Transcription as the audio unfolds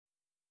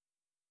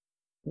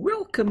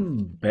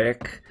Welcome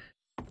back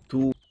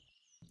to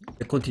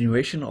the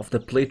continuation of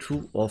the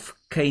playthrough of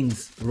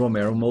Khaine's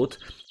Romero mode.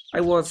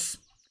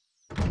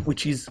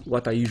 Which is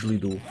what I usually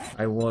do.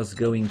 I was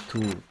going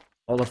to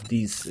all of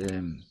these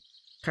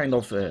kind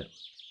of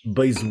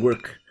base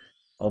work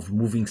of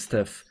moving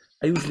stuff.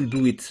 I usually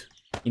do it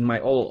in my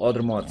all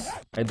other mods.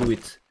 I do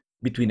it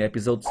between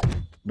episodes,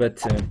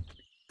 but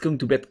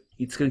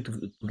it's going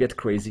to get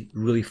crazy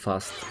really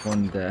fast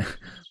on the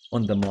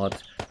on the mod.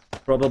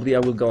 Probably I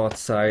will go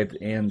outside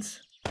and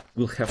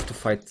we'll have to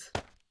fight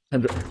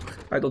 100.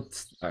 I'm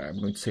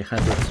going to say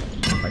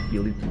 100. It might be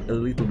a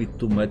little bit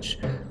too much,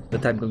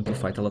 but I'm going to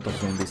fight a lot of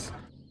zombies.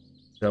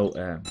 So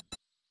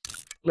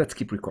let's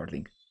keep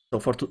recording. So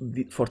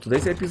for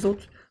today's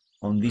episode,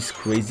 on this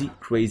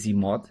crazy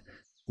mod,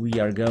 we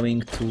are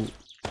going to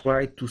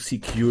try to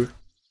secure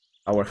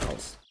our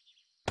house.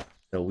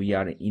 So we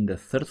are in the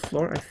 3rd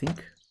floor, I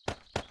think,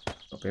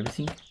 of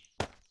everything.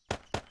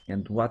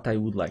 And what I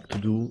would like to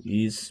do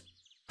is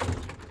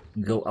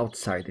go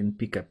outside and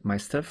pick up my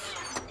stuff.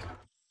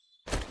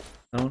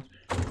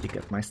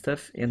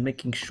 And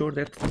making sure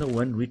that no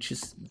one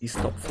reaches these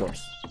top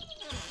floors.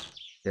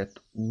 That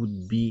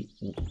would be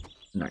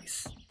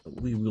nice. So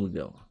we will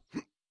go.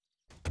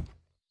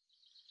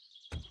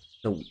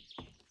 So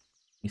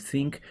I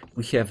think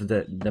we have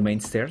the main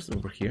stairs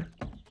over here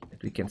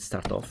that we can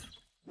start off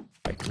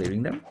by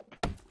clearing them.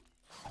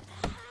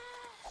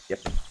 Yep,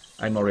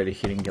 I'm already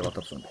hearing a lot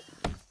of zombies.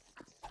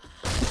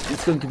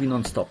 It's going to be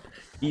non-stop.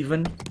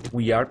 Even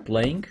we are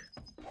playing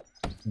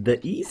the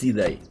easy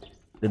day.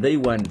 The day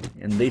 1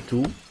 and day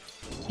 2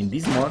 in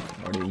this mod,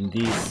 or in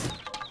this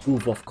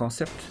proof of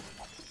concept,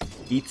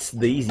 it's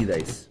the easy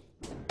days.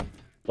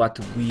 What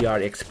we are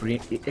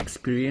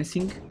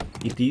experiencing,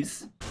 it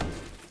is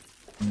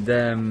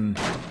the...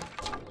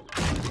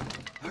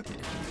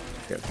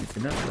 That's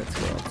enough, let's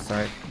go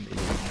outside.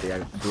 They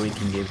are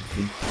breaking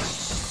everything.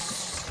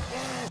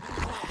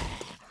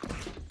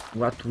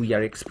 What we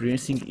are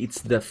experiencing,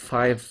 it's the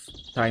 5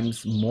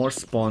 times more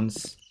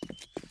spawns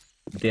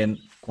than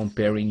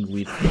comparing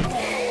with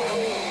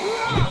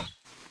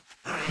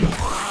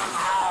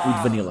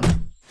vanilla,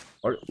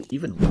 or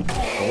even with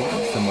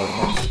some other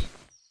mods.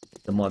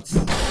 The mods,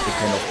 they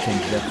kind of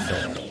change that. So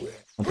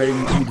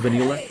comparing with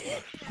vanilla,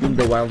 in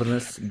the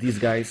wilderness, these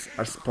guys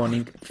are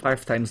spawning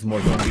 5 times more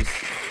zombies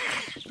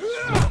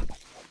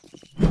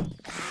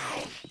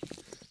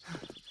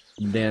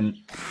than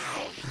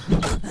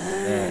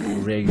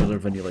regular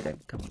vanilla game.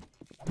 Come on.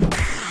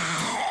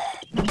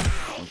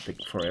 Don't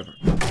take forever.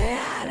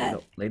 There you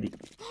go, lady.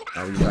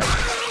 Now you die.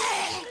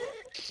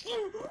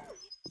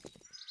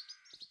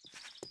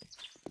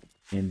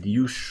 And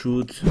you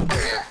should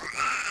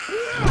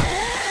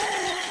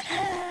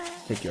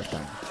take your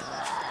time.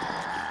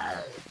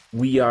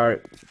 We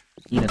are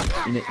in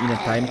a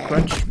time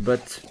crunch,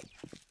 but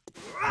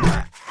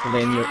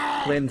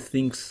plan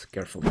things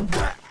carefully.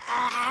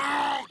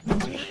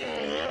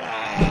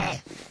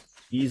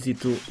 Easy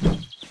to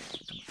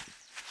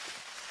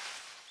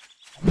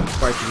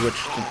try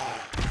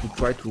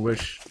to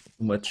rush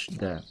too much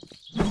the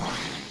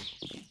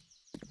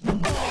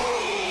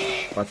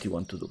what you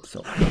want to do.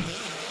 So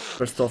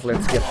first off,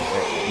 let's get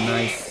a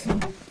nice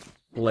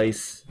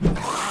place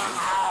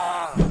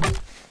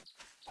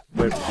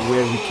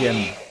where we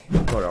can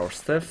store our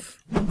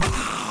stuff,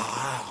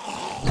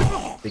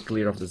 take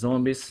clear of the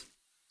zombies,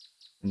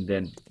 and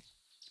then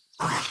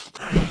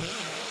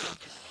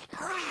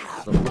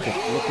so look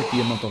at the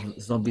amount of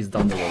zombies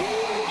down the road.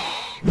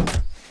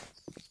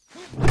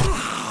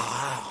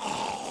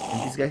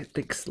 And this guy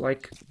takes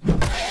like...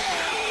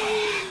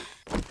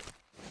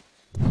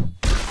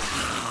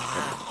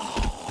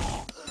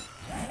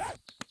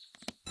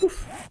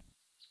 Oof.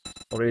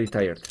 Already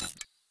tired.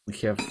 We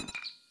have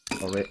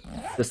already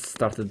just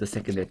started the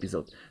 2nd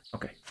episode.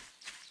 Okay.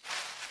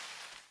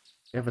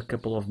 We have a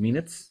couple of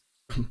minutes,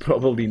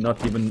 probably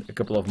not even a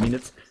couple of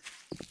minutes,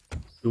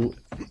 to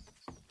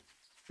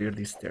clear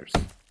these stairs. I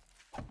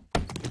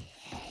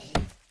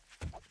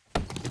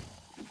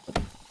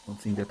don't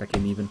think that I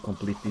can even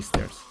complete these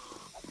stairs.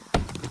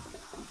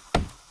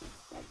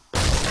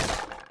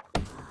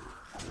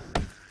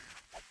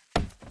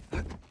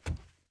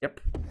 Yep.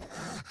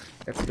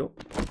 Let's go.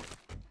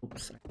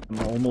 Oops, I'm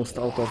almost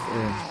out of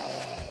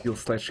steel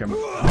sledgehammer.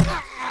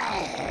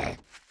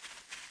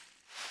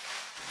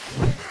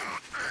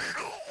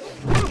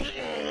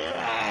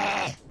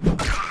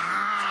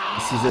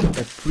 This is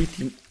a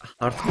pretty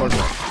hardcore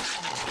mod.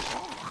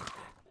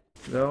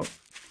 So,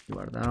 you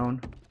are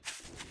down.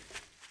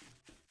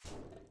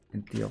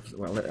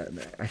 Well,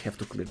 I have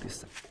to clear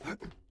this.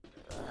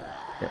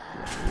 Yeah,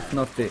 if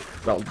not,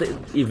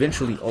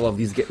 eventually all of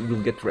these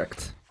will get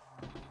wrecked.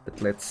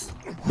 But let's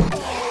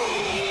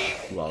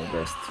do our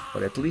best,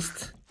 or at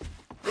least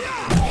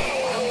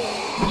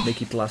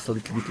make it last a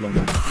little bit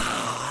longer.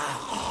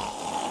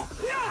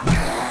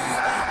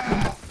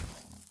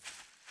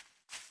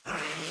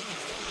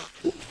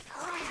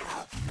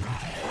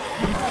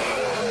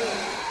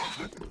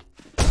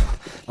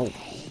 Oh,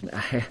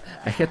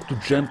 I had to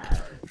jump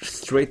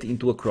straight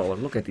into a crawler.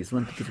 Look at this.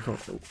 1, 2, 3,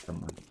 4. Oh,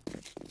 come on.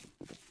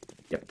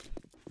 Yep.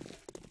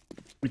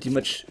 Pretty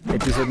much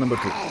episode number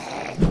 2.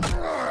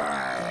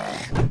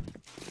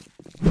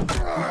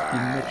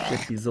 Pretty much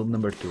episode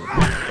number 2.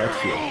 Right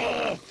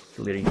here.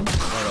 Clearing all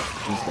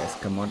of these guys.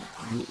 Come on.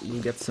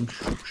 You'll get some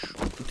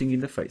shooting in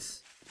the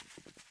face.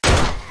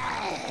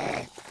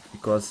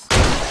 Because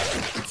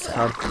it's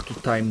hard to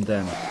time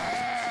them.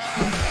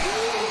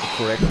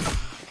 Correct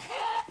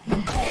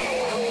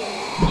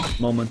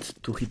moment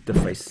to hit the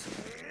face.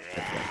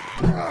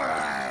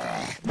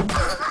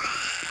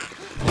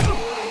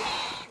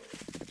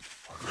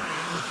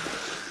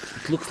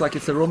 It looks like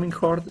it's a roaming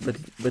horde,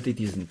 but it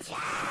isn't.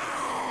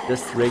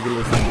 Just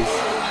regular zombies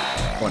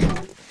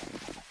spawning.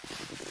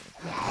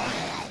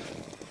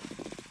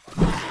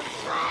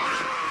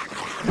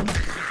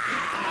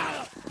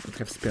 I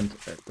have spent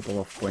a couple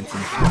of points in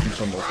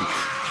some of it.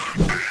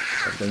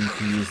 I'm going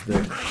to use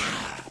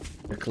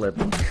the club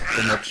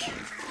so much.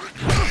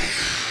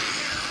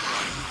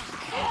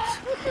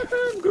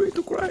 I'm going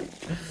to cry. I'm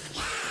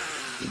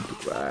going to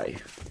cry.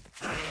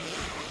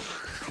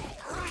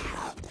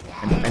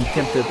 I'm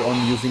tempted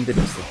on using the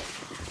pistol.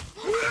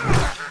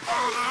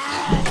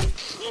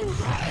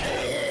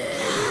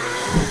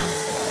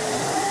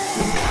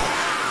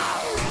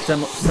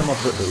 Some of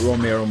the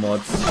Romero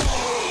mods,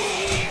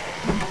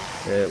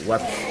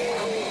 what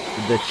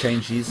the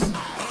change is,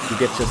 you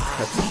get just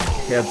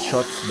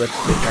headshots, but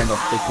they kind of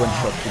take one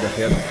shot to the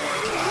head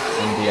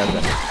and they are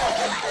done.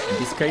 In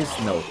this case,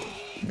 no.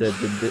 The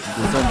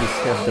zombies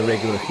have the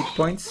regular hit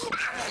points,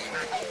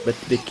 but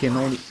they can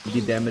only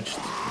be damaged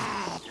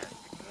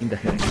in the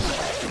head.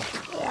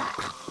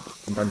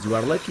 Sometimes you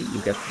are lucky,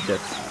 you get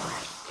that.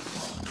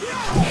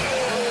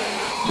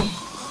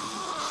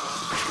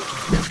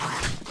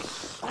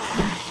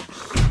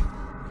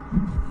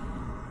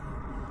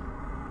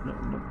 No.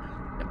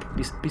 Yep,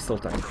 pistol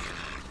time.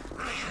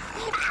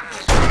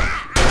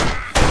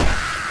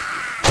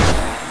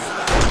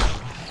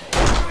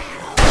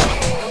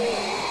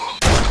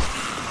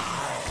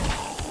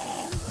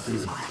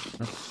 Easy.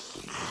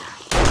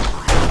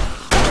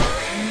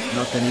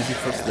 Not an easy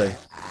first day.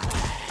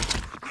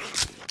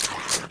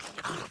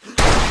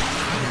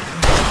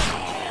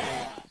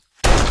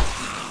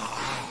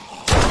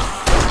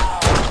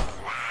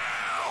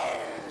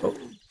 Oh,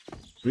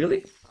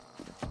 really?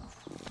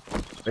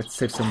 Let's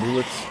save some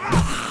bullets.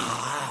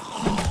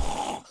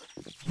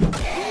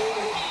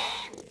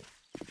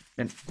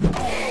 And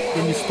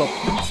can you stop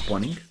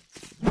spawning,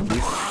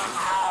 please?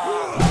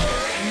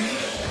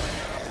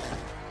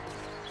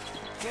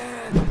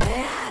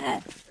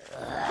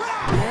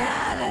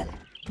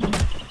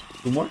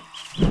 Two more?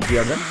 We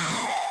are done?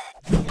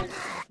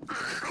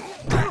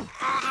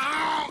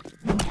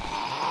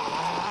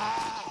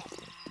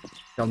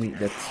 Tell me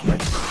that's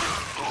right.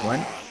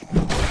 One.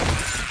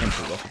 And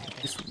two. Okay,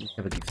 this we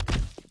have a gift.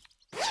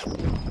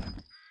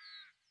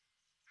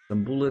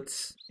 Some bullets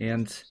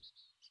and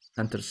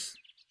hunters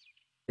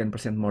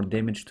 10% more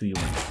damage to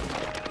humans.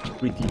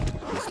 Pretty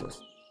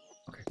useless.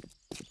 Okay.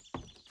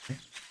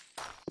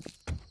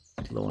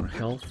 Low on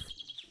health.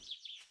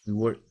 We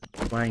were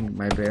trying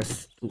my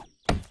best to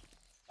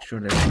sure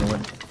that no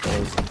one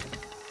falls.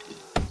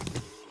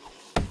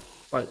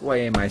 Why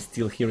am I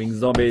still hearing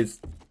zombies?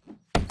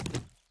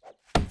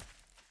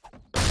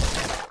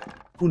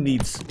 Who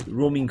needs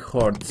roaming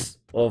hordes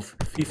of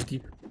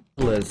 50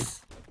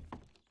 plus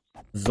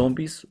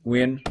zombies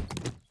when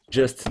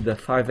just the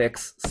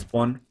 5x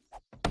spawn?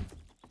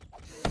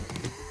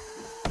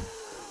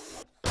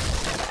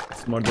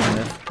 It's more than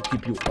enough to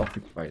keep you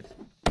occupied.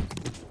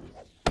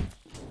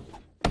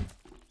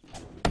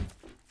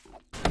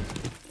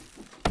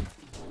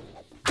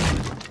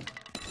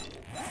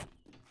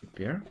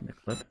 Repair the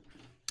club.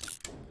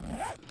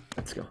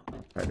 Let's go.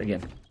 Try it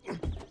again.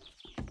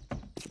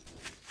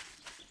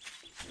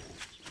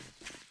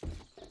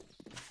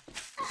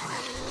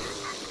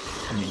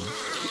 I mean,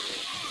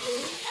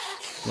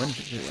 one.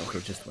 Okay,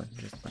 just one.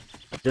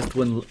 Just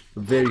one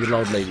very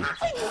loud lady.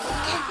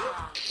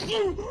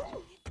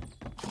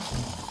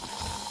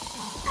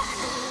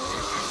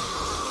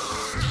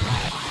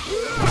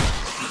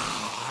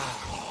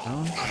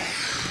 Down.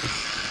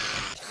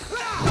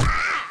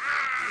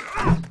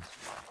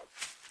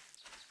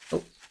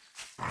 Oh,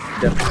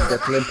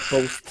 that lamp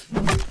post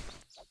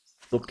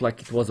looked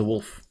like it was a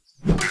wolf.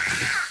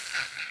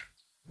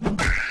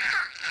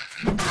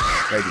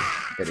 Lady,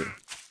 get in.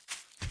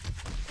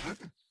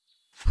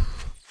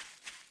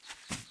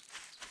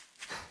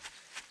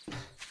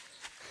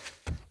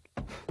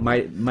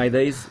 My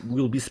days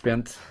will be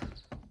spent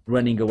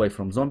running away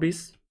from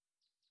zombies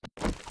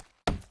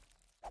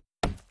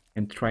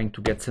and trying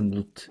to get some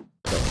loot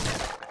going.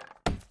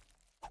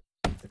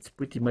 That's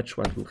pretty much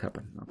what will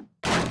happen now.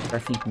 I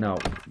think now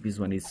this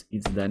one is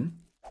done.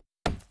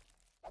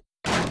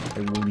 I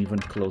will even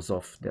close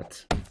off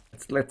that.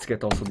 Let's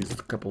get also these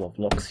couple of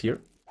locks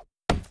here.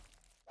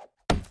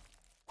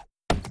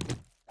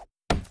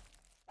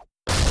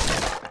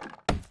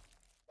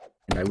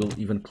 And I will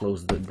even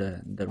close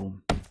the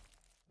room.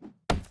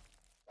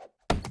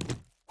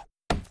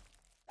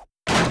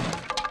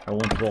 I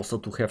want also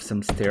to have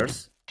some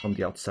stairs from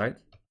the outside.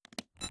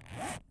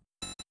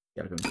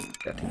 We are going to do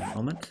that in a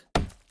moment.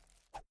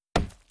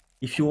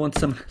 If you want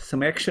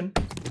some action,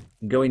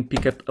 go and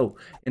pick up. Oh,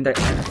 and I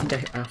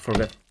think I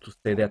forgot to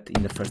say that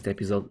in the first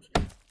episode.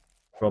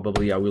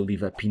 Probably I will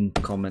leave a pinned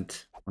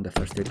comment on the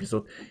first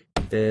episode.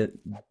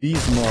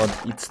 This mod,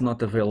 it's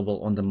not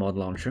available on the mod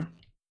launcher.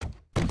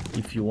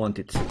 If you want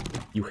it,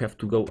 you have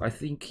to go. I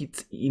think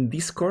it's in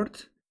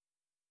Discord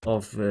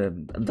of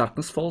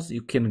Darkness Falls.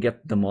 You can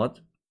get the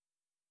mod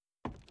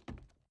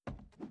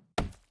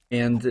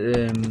and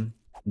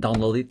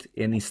download it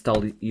and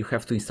install it. You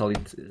have to install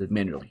it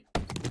manually.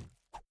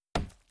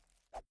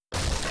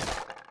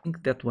 I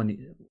think that one.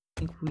 I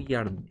think we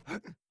are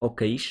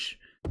okay-ish.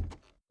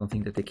 Don't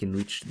think that I can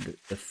reach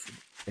the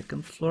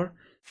second floor.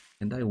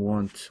 And I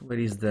want. Where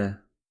is the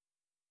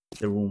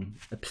room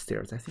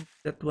upstairs? I think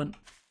that one.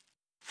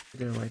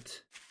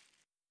 Right.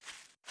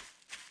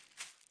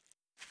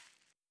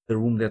 The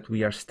room that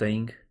we are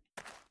staying.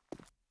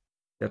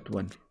 That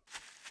one.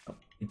 Oh,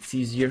 it's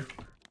easier.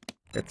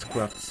 Let's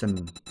craft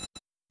some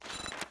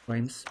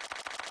frames.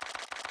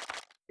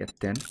 Get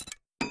 10.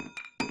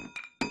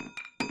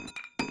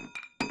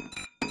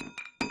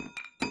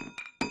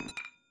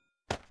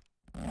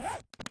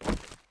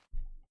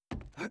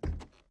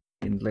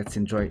 And let's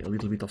enjoy a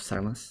little bit of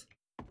silence.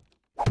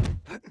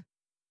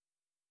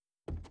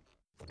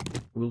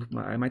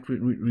 I might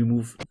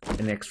remove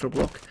an extra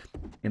block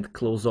and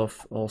close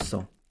off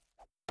also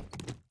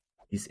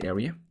this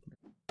area.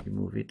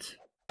 Remove it.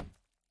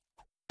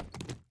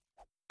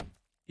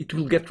 It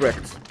will get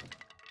wrecked.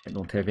 I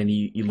don't have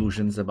any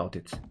illusions about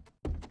it.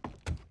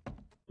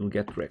 It will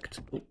get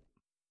wrecked. Oh.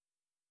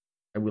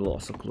 I will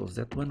also close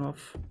that one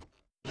off.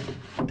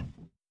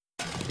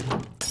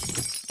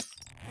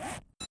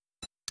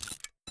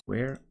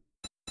 Where?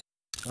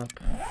 Up.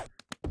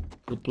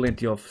 Still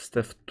plenty of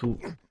stuff to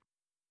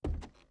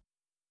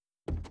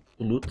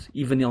loot,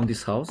 even on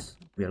this house.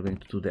 We are going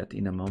to do that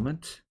in a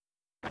moment.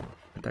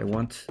 But I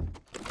want,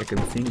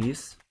 second thing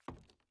is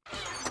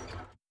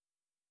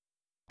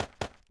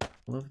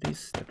all of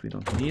this that we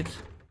don't need.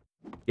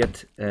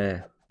 Get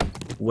a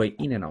way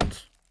in and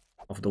out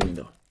of the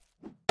window.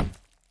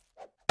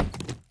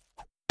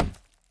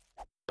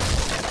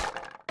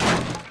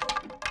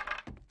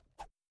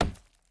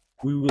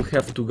 We will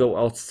have to go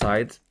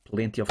outside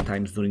plenty of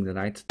times during the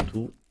night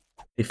to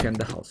defend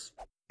the house.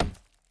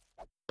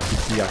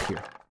 If we are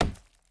here.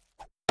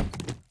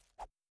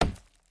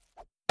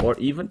 Or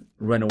even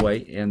run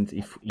away, and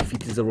if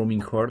it is a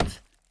roaming horde,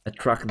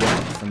 attract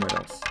them somewhere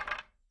else.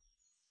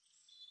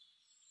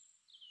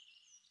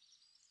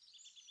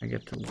 I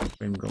get the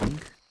frame going.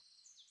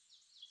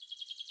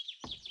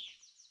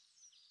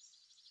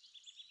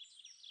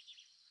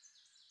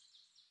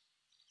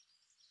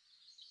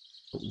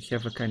 We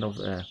have a kind of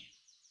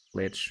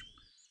ledge.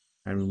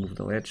 I remove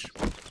the ledge.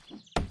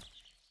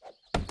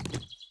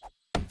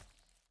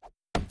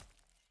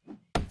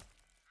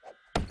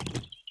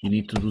 You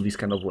need to do this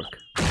kind of work.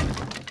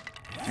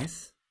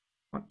 Nice.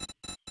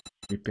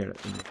 Repair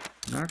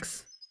an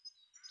axe.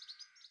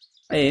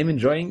 I am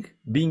enjoying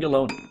being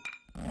alone.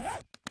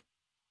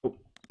 Oh.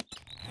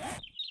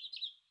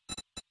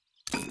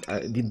 I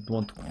didn't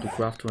want to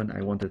craft one,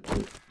 I wanted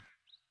to.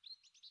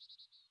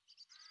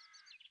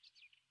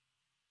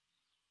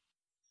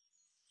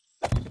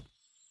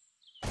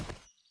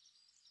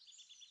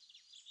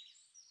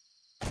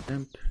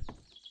 Dump.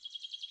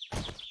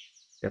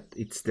 That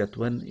it's that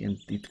one, and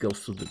it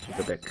goes to the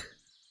back.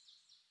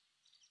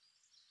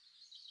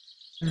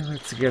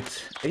 Let's get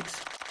 8.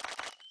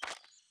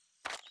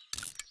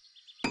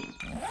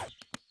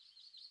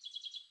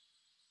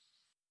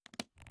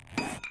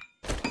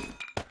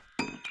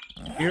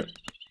 Here.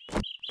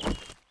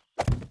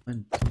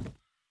 1.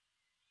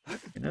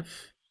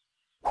 Enough.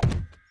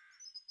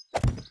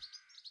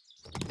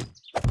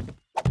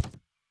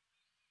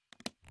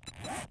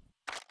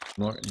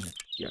 More in the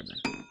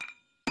garden.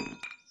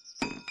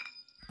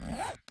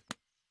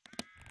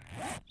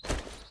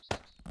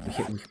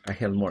 I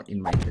have more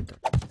in my inventory.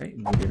 Okay,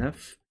 good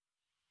enough.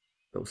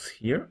 Those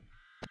here.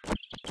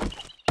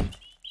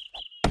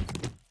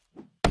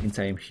 Since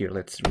I am here,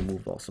 let's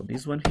remove also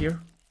this one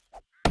here.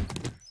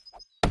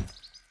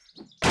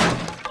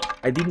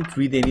 I didn't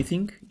read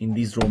anything in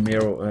this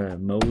Romero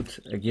mode.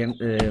 Again,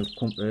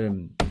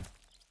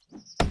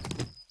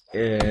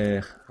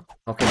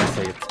 how can I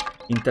say it?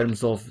 In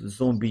terms of the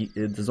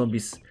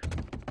zombies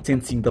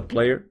sensing the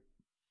player,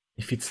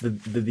 if it's the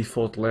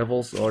default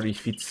levels or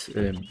if it's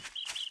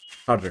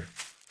harder.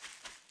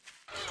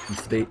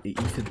 If they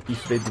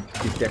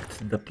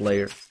detect the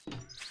player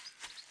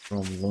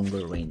from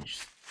longer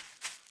range,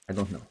 I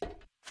don't know.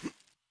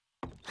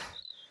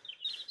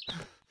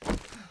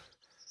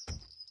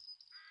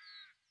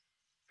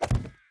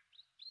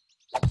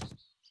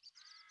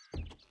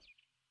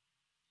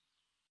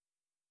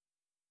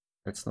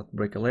 Let's not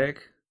break a leg.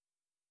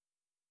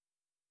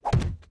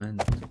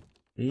 And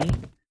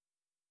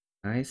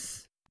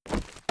nice.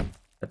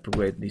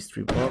 Upgrade these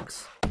 3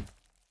 blocks.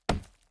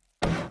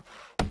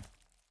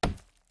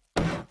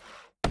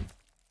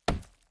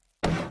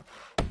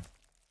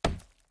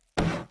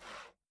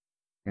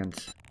 And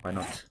why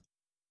not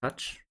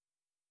touch?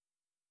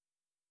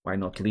 Why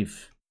not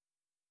live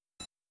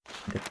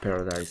in the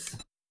paradise?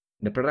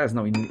 In the paradise?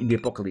 No, in the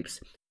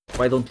apocalypse.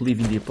 Why don't live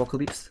in the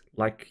apocalypse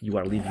like you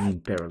are living in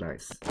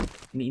paradise?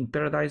 In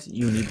paradise,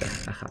 you need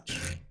a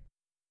hatch.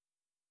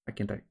 Why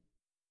can't I?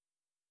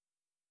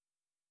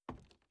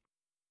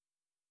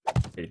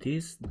 There it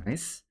is.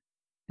 Nice.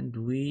 And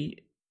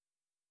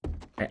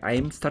I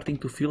am starting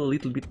to feel a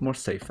little bit more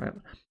safe.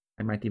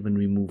 I might even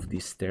remove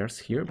these stairs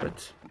here,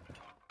 but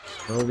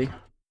slowly.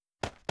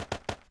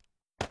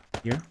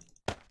 Here.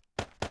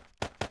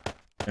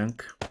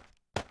 Junk.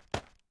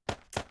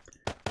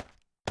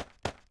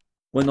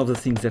 One of the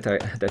things that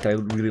I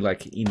really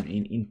like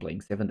in playing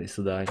 7 Days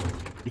to Die,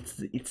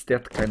 it's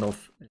that kind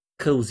of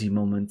cozy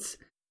moments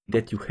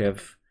that you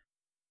have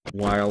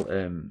while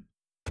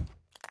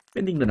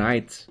spending the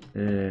night,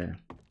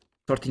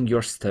 sorting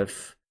your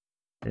stuff,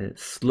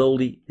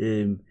 slowly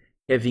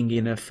having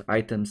enough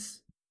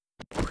items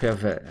to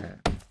have a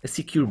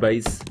secure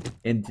base,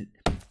 and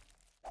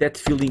that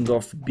feeling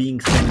of being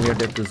somewhere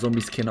that the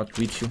zombies cannot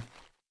reach you.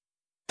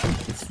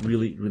 It's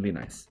really, really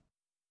nice.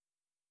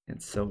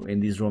 And so in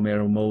this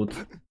Romero mode,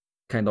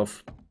 kind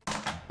of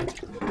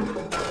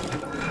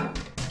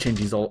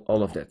changes all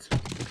of that.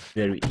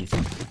 Very easy.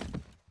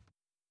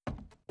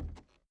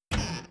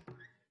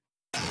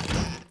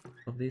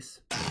 Of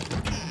this.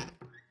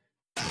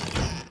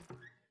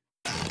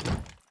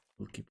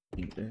 We'll keep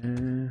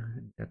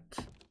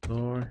that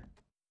door.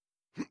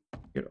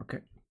 Here, okay.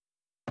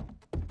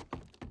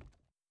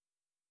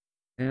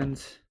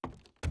 And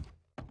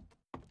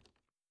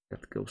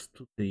that goes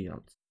to the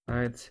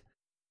outside.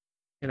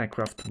 Can I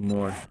craft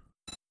more?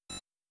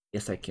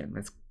 Yes, I can.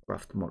 Let's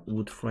craft more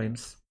wood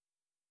frames.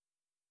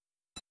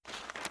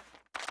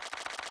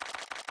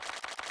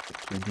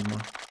 20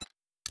 more.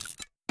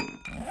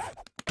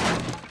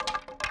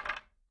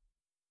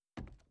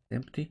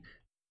 Empty.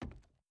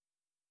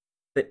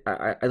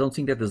 I don't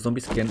think that the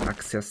zombies can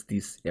access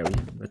this area,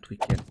 but we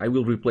can. I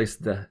will replace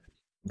the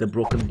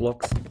broken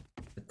blocks,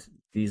 but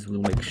these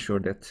will make sure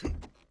that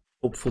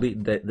hopefully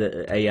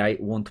the AI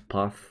won't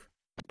path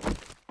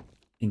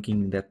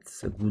thinking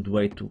that's a good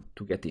way to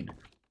get in.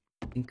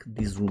 I think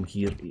this room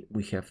here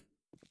we have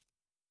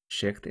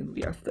checked and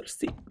we are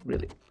thirsty,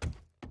 really.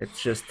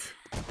 Let's just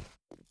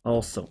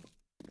also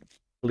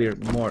clear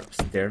more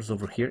stairs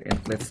over here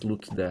and let's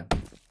loot the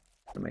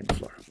main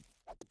floor.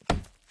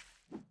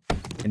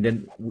 And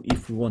then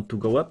if we want to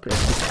go up, at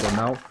least for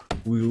now,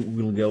 we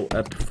will go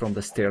up from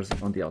the stairs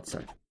on the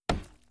outside.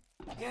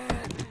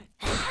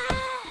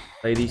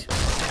 Ladies,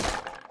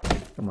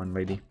 come on,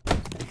 lady.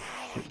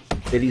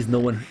 There is no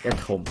one at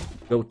home.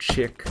 Go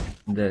check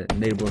the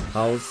neighbor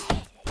house.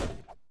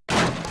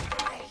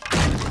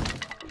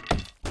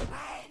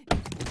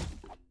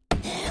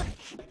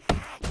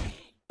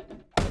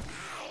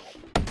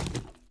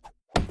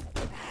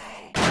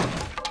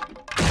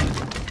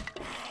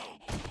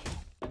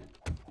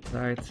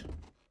 Right.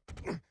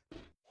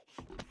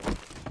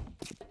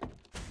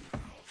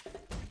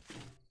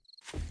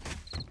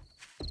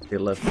 They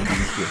love to be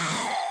here.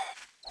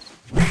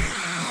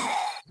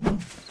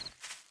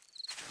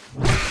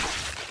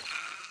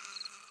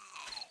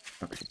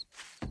 Okay.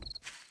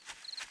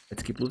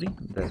 Let's keep looting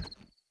the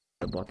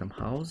bottom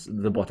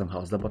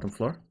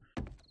floor.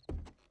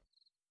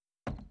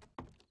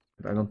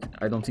 But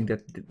I don't think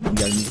that we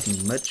are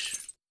missing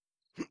much.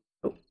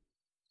 Oh,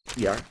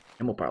 we are.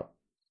 Ammo pile.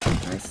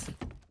 Nice.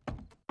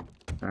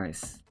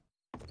 Nice.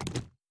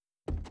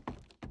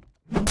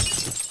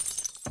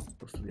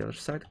 Goes to the other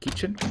side.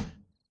 Kitchen.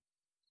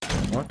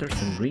 Water,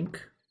 some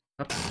drink.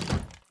 Up.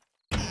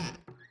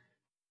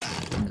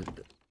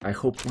 And I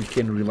hope we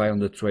can rely on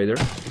the trader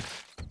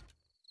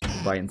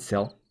to buy and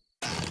sell.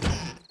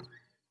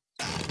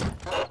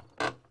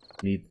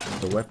 Need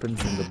the weapons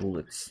and the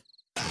bullets.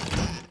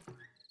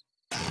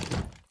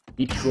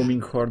 Each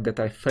roaming horde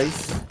that I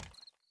face,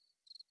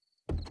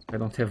 I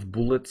don't have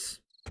bullets.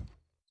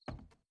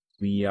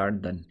 We are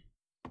done.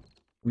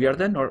 We are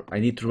done, or I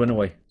need to run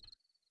away.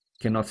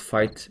 Cannot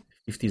fight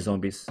 50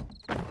 zombies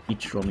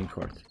each roaming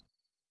horde.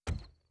 I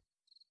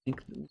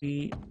think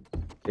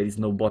there is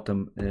no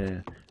bottom,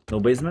 no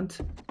basement.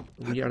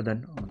 We are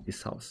done on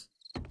this house.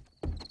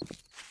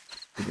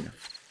 Good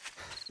enough.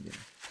 Good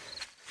enough.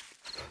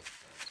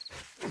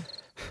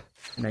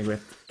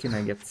 Can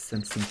I get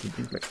something to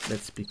drink? Like,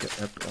 let's pick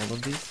up all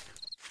of these.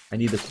 I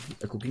need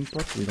a cooking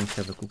pot. We don't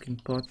have a cooking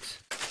pot.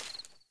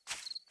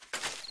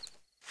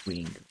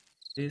 Bring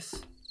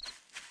this.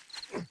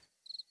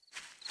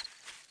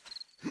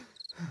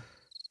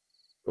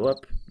 Go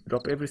up,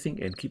 drop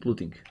everything, and keep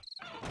looting.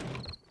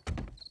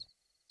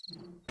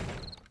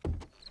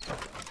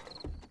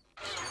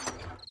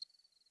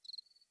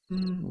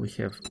 We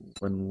have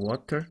one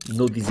water.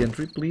 No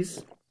dysentery,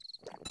 please.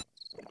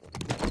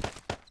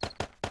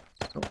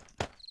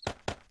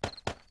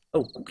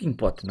 Oh, cooking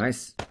pot,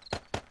 nice.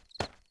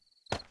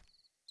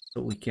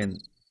 So we can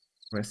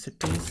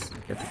recipes,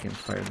 get the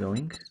campfire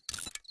going.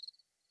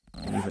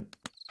 And even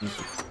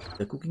use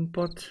the cooking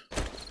pot.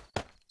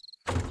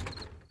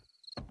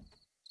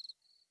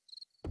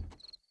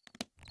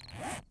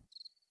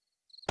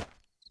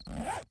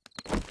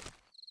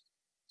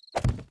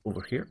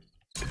 here.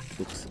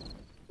 Looks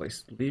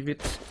place to leave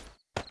it.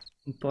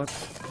 Pot.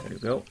 There you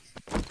go.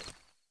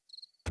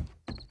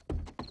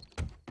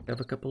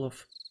 Have a couple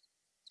of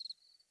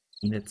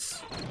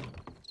minutes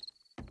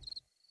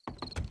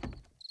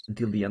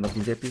until the end of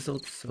this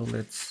episode, so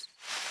let's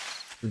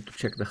going to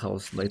check the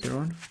house later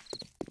on.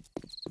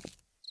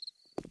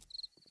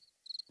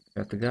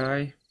 Got the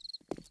guy.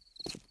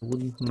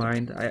 Wouldn't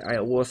mind.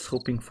 I was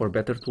hoping for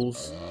better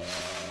tools.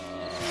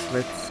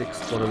 Let's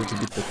explore a little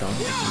bit the town.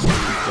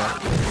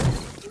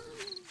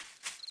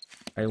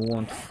 I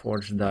want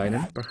forged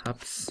iron,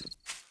 perhaps.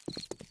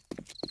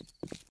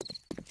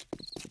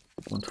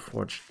 Want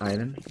forged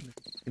iron.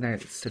 Can I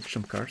search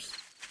some cars?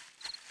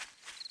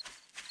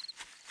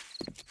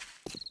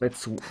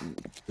 Let's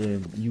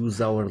use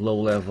our low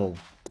level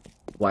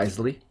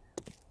wisely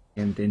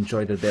and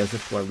enjoy the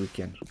desert while we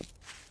can.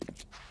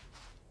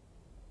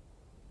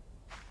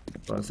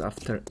 Because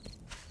after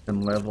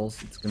some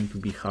levels it's going to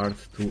be hard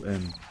to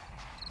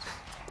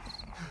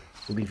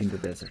live in the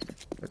desert.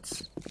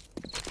 Let's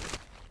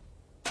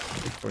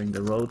look for in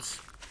the roads.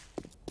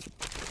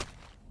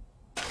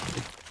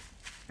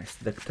 Nice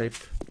duct tape.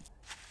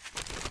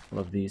 All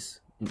of these.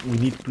 We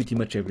need pretty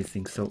much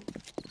everything, so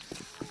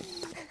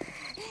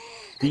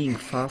being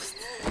fast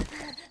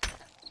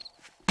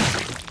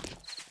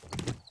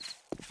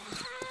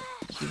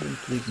even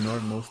to ignore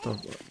most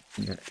of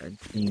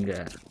being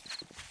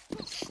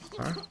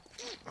car.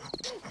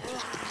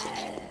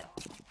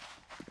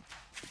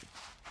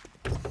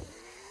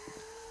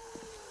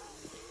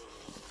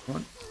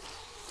 One.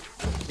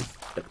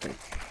 Duct tape.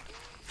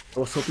 I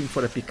was hoping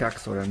for a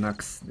pickaxe or an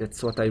axe.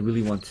 That's what I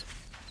really want.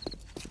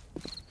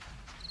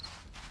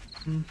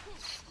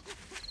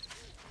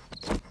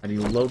 Are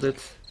you loaded?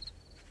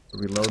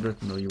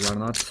 Reloaded? No, you are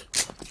not.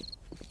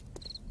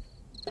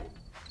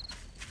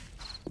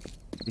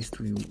 At least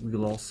we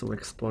will also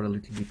explore a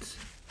little bit.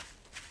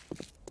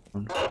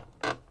 Oh.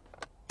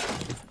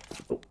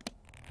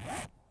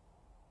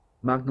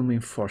 Magnum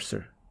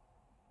Enforcer.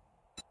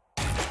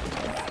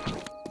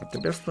 Not the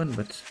best one,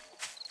 but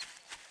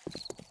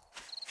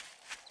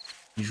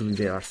usually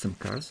there are some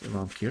cars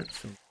around here,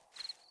 so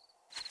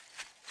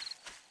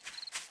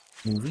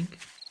moving,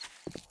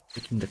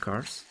 taking the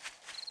cars,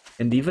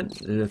 and even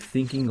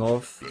thinking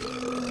of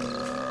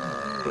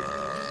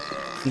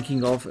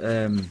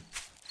a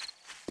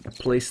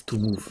place to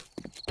move.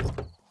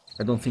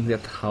 I don't think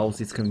that house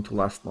is going to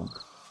last long.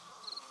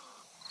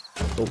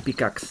 So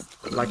pickaxe,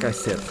 like I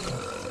said,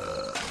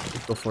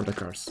 go for the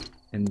cars.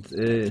 And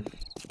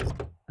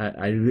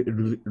I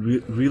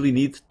really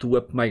need to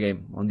up my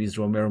game on this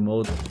Romero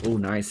mode. Oh,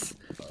 nice.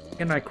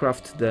 Can I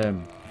craft the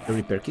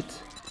repair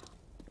kit?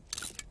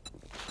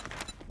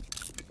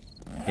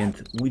 And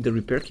with the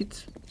repair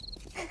kit,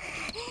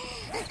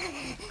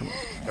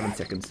 7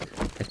 seconds,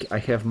 I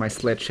have my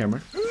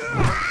sledgehammer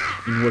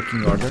in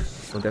working order,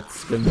 so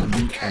that's going to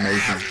be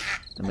amazing.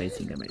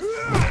 Amazing. It's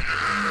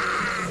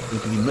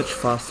going to be much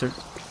faster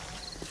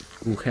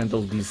to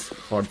handle these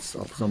hordes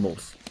of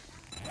zombies.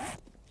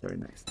 Very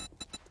nice.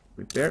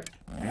 Repair,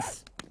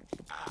 nice.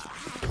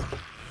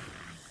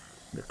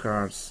 The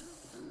cars,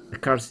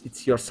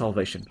 it's your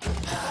salvation.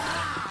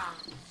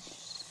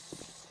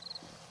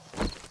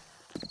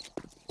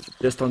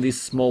 Just on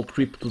this small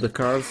trip to the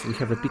cars, we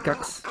have a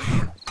pickaxe,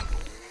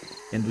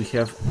 and we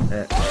have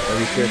a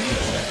repair kit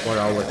for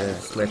our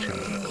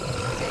sledgehammer.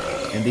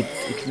 And it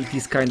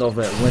is kind of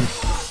a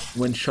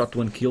one shot,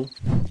 one kill,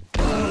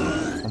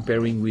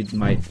 comparing with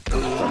my.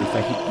 Sorry, if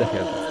I hit the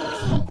head,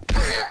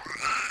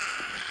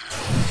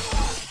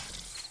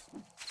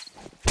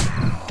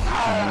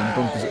 of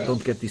course.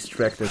 Don't get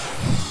distracted.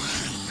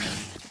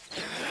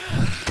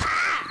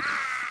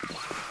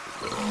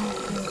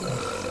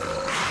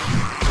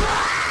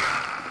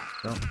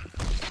 So.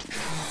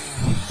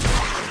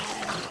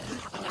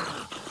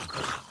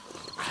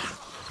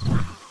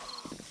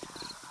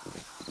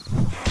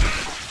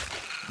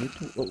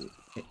 Oh,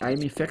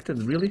 I'm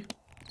infected, really?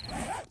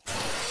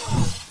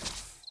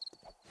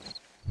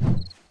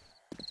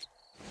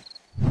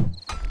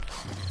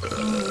 The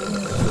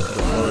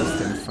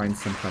forest and find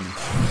some honey.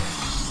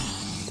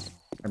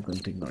 I'm going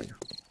to ignore you.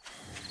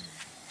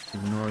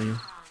 Ignore you.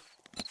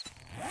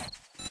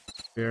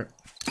 Here.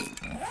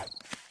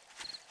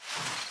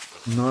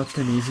 Not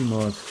an easy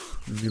mod.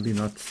 Really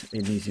not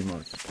an easy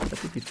mod. But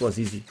if it was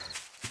easy,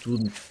 it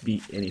wouldn't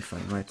be any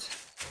fun, right?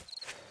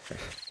 Okay.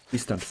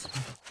 Distance.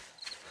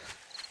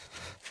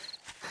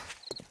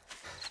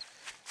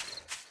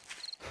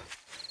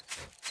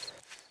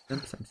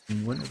 I'm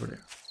seeing one over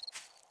there.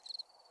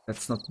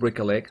 Let's not break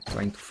a leg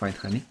trying to find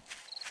honey.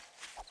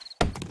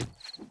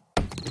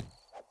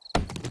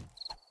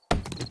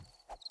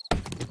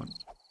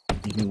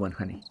 Give me one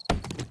honey.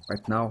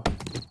 Right now,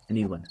 I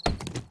need one.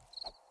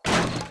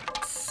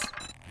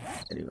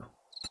 There you go.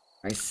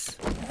 Nice.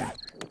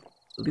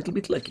 A little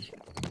bit lucky.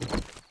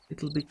 A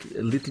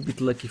little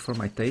bit lucky for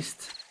my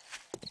taste.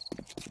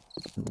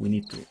 We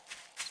need to.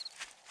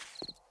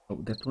 Oh,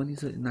 that one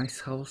is a nice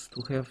house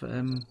to have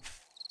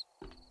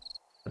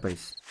a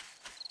base.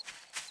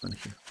 One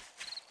here.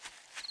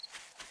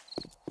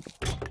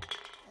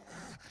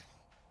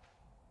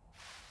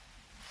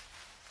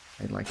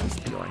 I like this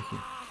POI here.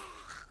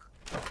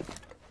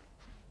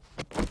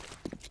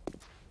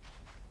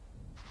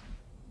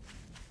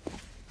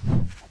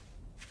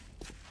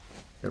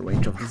 The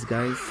range of these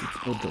guys,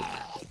 it's no joke.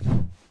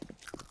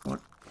 Come on.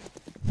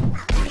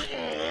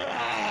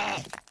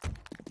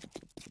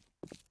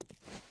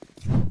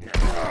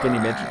 You can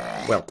imagine,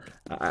 well,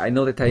 I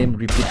know that I am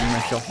repeating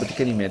myself, but you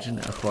can imagine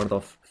a horde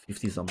of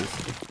 50 zombies.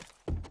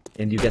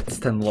 And you get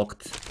stun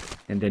locked,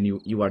 and then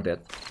you are dead.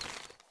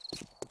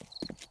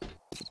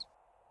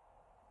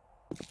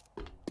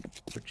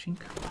 Searching.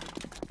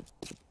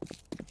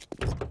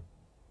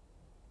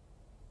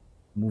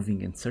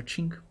 Moving and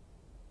searching.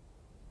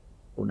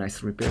 Oh,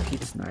 nice repair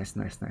kits. Nice.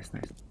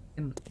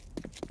 And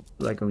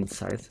do I go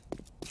inside?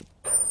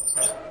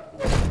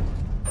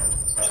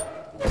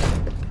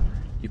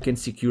 You can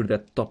secure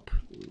that top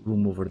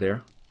room over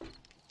there.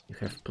 You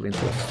have plenty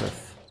of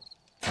stuff.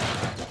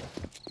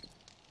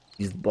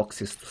 These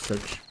boxes to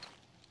search.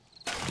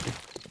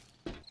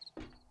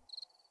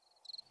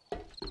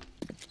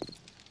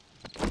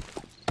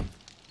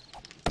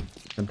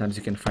 Sometimes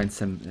you can find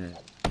some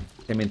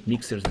cement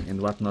mixers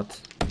and whatnot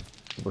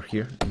over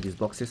here in these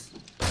boxes.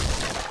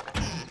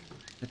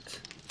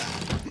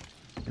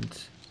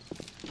 And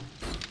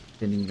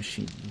vending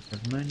machine. You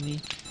have money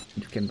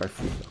and you can buy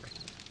food. Okay.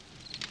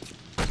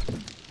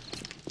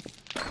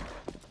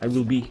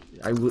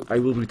 I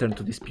will return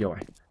to this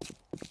POI.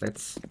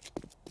 Let's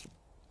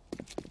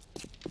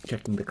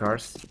checking the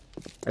cars.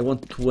 I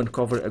want to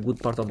uncover a good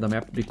part of the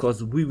map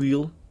because we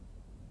will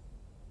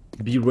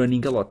be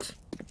running a lot.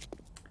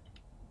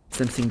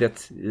 Something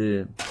that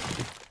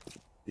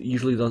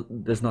usually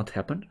does not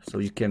happen, so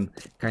you can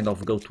kind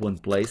of go to one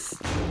place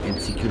and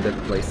secure that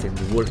place and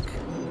work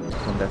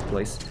from that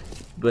place.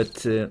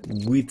 But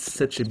with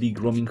such a big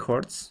roaming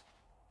hordes,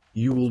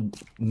 you will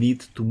need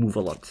to move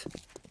a lot.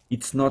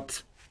 It's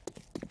not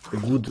a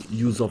good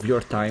use of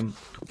your time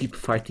to keep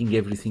fighting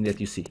everything that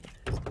you see.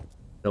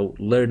 So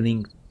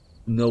learning,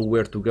 know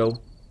where to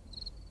go.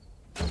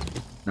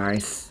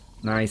 Nice.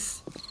 A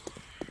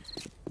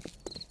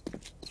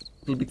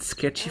little bit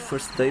sketchy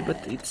first day,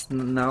 but it's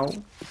now,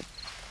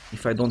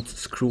 if I don't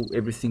screw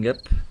everything up,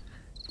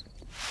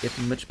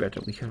 getting much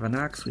better. We have an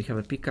axe, we have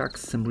a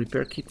pickaxe, some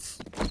repair kits,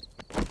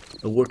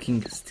 a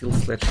working steel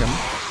sledgehammer.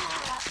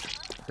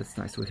 That's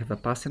nice. We have a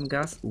pass and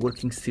gas,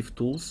 working sieve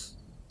tools.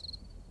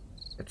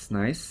 That's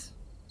nice.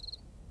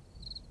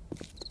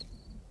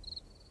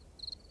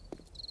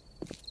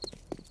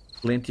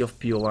 Plenty of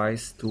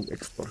POIs to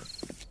explore.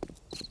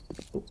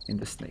 Oh, and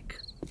the snake.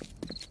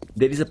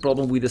 There is a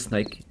problem with the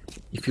snake.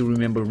 If you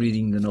remember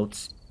reading the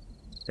notes,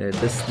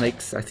 the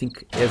snakes, I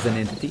think, as an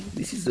entity,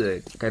 this is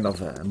a kind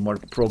of a more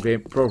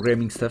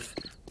programming stuff.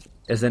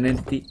 As an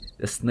entity,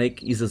 the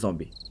snake is a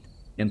zombie.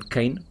 And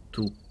Khaine,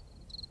 to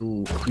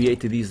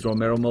create this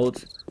Romero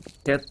mode,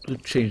 had to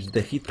change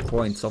the hit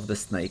points of the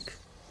snake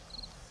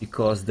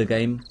because the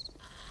game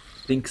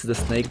thinks the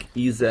snake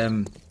is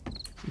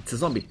it's a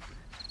zombie.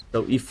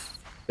 So if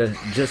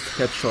just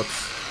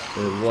headshots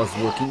was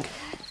working,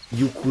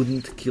 you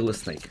couldn't kill a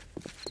snake.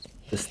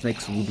 The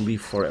snakes would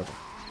live forever.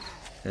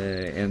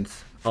 And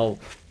how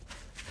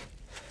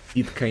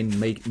did Khaine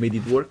made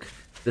it work?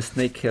 The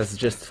snake has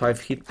just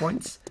 5 hit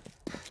points.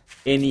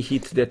 Any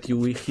hit that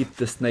you hit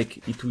the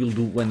snake, it will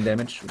do 1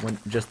 damage,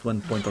 just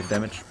 1 point of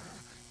damage.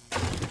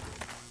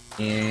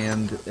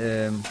 And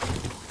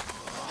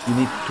you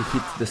need to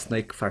hit the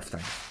snake 5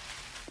 times.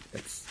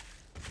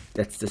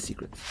 That's the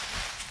secret.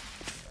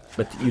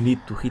 But you need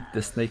to hit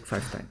the snake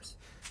 5 times.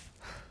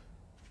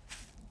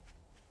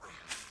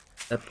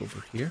 Up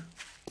over here.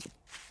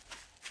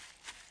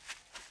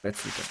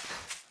 Let's return.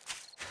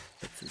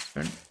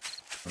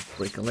 Not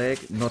break a leg,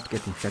 not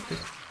get infected.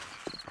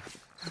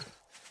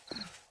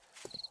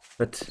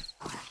 But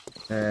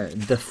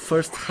the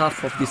first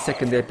half of this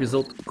second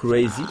episode,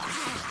 crazy.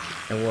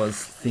 I was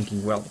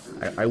thinking, well,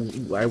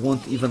 I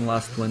won't even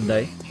last 1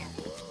 day.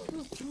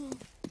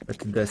 But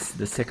the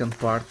second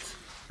part,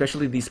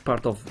 especially this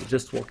part of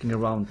just walking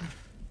around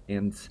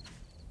and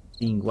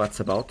seeing what's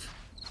about,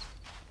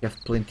 we have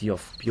plenty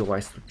of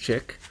POIs to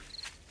check.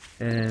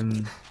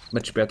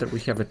 Much better. We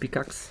have a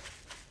pickaxe.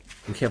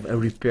 We have a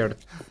repaired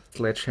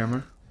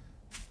sledgehammer.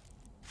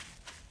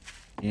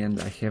 And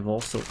I have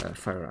also a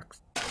fire axe.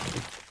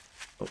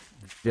 Oh,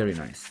 very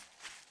nice.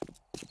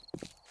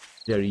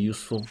 Very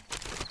useful.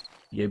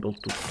 Be able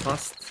to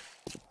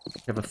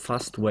have a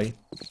fast way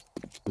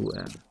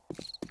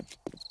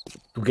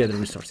to gather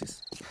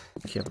resources.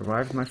 We have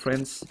arrived, my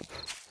friends.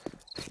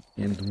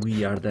 And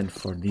we are done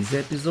for this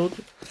episode.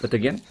 But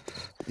again,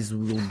 this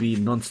will be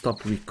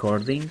non-stop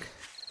recording.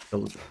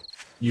 So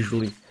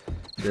usually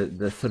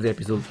the third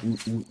episode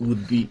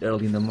would be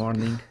early in the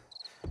morning.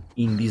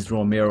 In this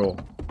Romero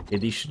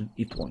edition,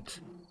 it won't.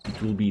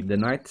 It will be the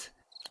night,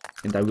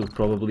 and we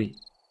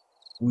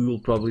will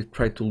probably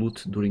try to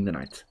loot during the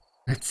night.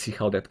 Let's see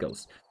how that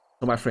goes.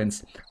 So my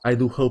friends, I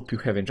do hope you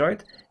have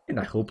enjoyed, and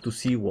I hope to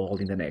see you all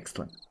in the next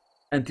one.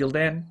 Until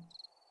then,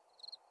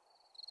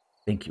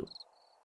 thank you.